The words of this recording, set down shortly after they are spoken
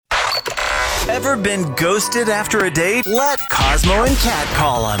Ever been ghosted after a date? Let Cosmo and Kat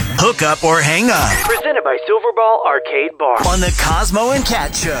call them. Hook up or hang up. Presented by Silverball Arcade Bar on the Cosmo and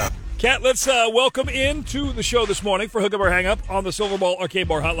Kat Show. Kat, let's welcome into the show this morning for Hook Up or Hang Up on the Silverball Arcade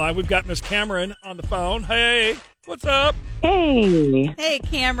Bar hotline. We've got Miss Cameron on the phone. Hey, what's up? Hey. Hey,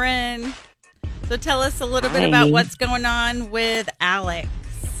 Cameron. So tell us a little bit about what's going on with Alex.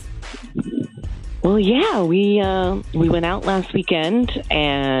 Well, yeah, we went out last weekend,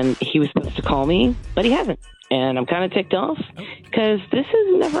 and he was supposed to call me, but he hasn't. And I'm kind of ticked off because this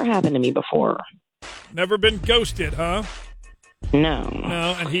has never happened to me before. Never been ghosted, huh? No.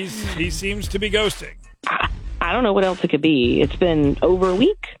 No, and he seems to be ghosting. I don't know what else it could be. It's been over a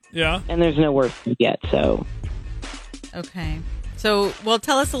week. Yeah. And there's no word yet, so. Okay. So, well,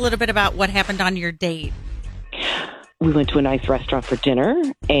 tell us a little bit about what happened on your date. We went to a nice restaurant for dinner,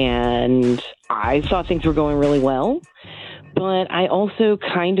 and I thought things were going really well. But I also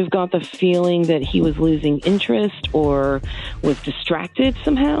kind of got the feeling that he was losing interest or was distracted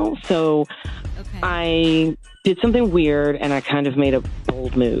somehow. So I did something weird, and I kind of made a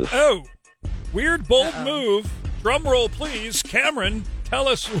bold move. Oh, weird, bold move. Drum roll, please. Cameron, tell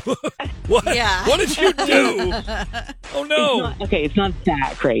us what did you do? Oh, no. It's not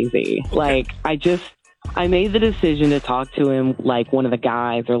that crazy. Okay. Like, I made the decision to talk to him like one of the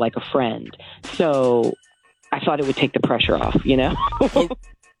guys or like a friend. So I thought it would take the pressure off, you know? What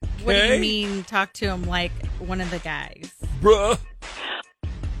do you mean talk to him like one of the guys? Bruh.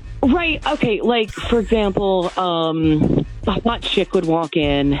 Right. Okay. Like, for example, a hot chick would walk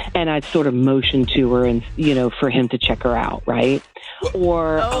in and I'd sort of motion to her and, you know, for him to check her out. Right.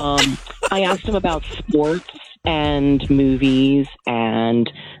 Or I asked him about sports and movies and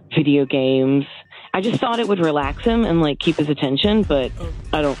video games. I just thought it would relax him and like keep his attention, but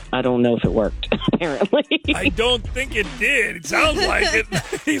I don't know if it worked. Apparently, I don't think it did. It sounds like it.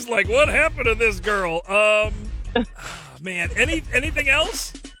 He's like, "What happened to this girl?" Man, anything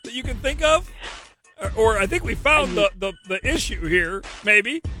else that you can think of? Or I think we found the issue here.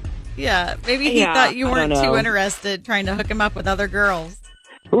 Maybe. Yeah, maybe he thought you weren't too interested trying to hook him up with other girls.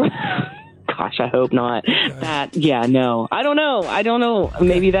 Gosh, I hope not. No. I don't know. Okay.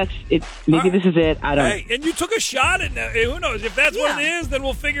 Maybe that's it. Maybe this is it. I don't know. And you took a shot at that. Who knows? If that's what it is, then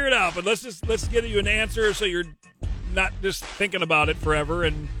we'll figure it out. But let's get you an answer so you're not just thinking about it forever.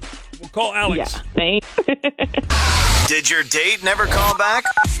 And we'll call Alex. Yeah, thanks. Did your date never call back?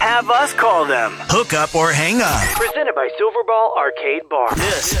 Have us call them. Hook up or hang up. Presented by Silverball Arcade Bar.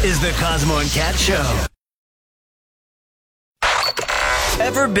 This is the Cosmo and Kat Show.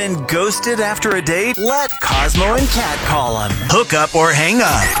 Ever been ghosted after a date? Let Cosmo and Kat call them. Hook up or hang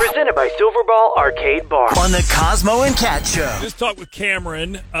up. Presented by Silverball Arcade Bar on the Cosmo and Kat Show. Just talked with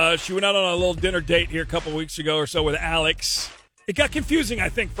Cameron. She went out on a little dinner date here a couple weeks ago or so with Alex. It got confusing, I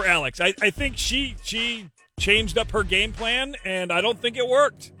think, for Alex. I think she changed up her game plan, and I don't think it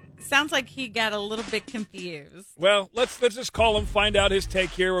worked. Sounds like he got a little bit confused. Well, let's just call him, find out his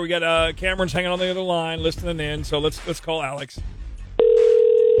take here. We got Cameron's hanging on the other line, listening in. So let's call Alex.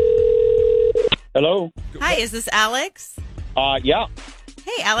 Hello. Hi, is this Alex? Yeah.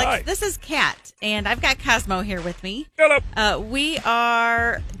 Hey, Alex. Hi. This is Kat, and I've got Cosmo here with me. Hello. We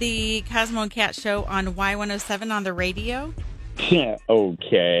are the Cosmo and Kat Show on Y107 on the radio.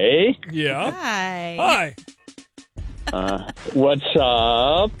 Okay. Yeah. Hi. What's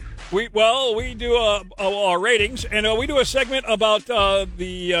up? We do our ratings, and we do a segment about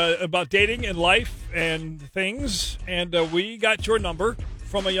about dating and life and things, and we got your number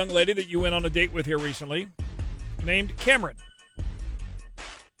from a young lady that you went on a date with here recently, named Cameron.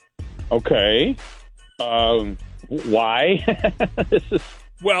 Okay. Why?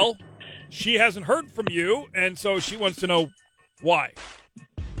 Well, she hasn't heard from you, and so she wants to know why.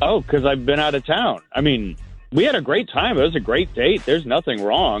 Oh, because I've been out of town. I mean, we had a great time. It was a great date. There's nothing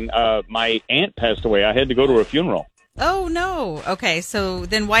wrong. My aunt passed away. I had to go to her funeral. Oh, no. Okay, so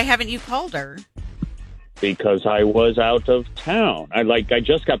then why haven't you called her? Because I was out of town. I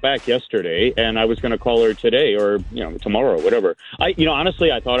just got back yesterday, and I was going to call her today or tomorrow, whatever.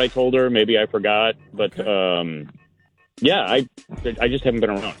 Honestly, I thought I told her. Maybe I forgot, but I just haven't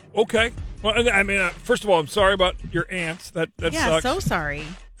been around. Okay. Well, I mean, first of all, I'm sorry about your aunt. That sucks. So sorry.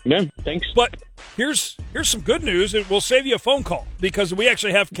 Yeah, thanks. But here's some good news. It will save you a phone call because we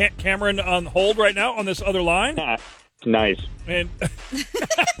actually have Cameron on hold right now on this other line. Nice. And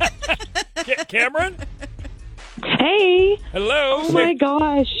Cameron? Hey. Hello. Oh, my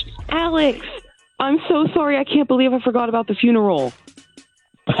gosh. Alex, I'm so sorry. I can't believe I forgot about the funeral.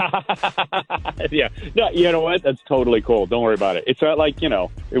 Yeah. No, you know what? That's totally cool. Don't worry about it. It's not like,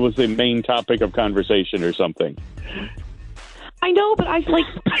 it was the main topic of conversation or something. I know, but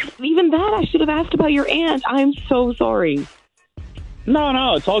even that I should have asked about your aunt. I'm so sorry.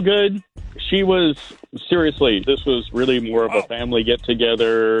 No, it's all good. She was, seriously, this was really more of a family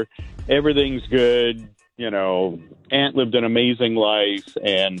get-together. Everything's good. Aunt lived an amazing life.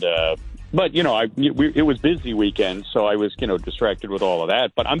 And, but, it was busy weekend, so I was, distracted with all of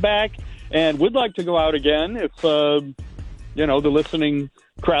that. But I'm back and would like to go out again if, the listening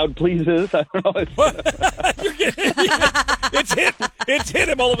crowd pleases. I don't know. It's hit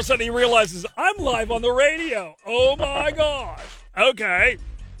him. All of a sudden he realizes, I'm live on the radio. Oh, my gosh. Okay.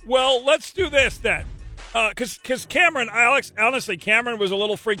 Well, let's do this then. Because Cameron, Alex, honestly, Cameron was a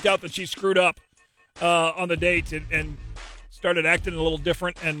little freaked out that she screwed up on the date and started acting a little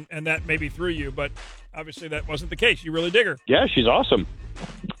different, and that maybe threw you. But obviously that wasn't the case. You really dig her. Yeah, she's awesome.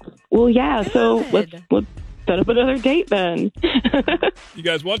 Well, yeah, so let's set up another date then. You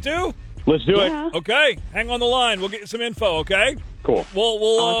guys want to? Let's do Yeah. it. Okay. Hang on the line. We'll get you some info, okay? Cool.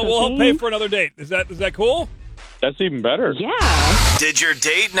 We'll help pay for another date. Is that cool? That's even better. Yeah. Did your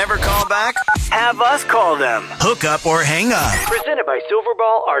date never call back? Have us call them. Hook up or hang up. Presented by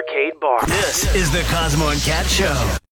Silverball Arcade Bar. This is the Cosmo and Cat Show.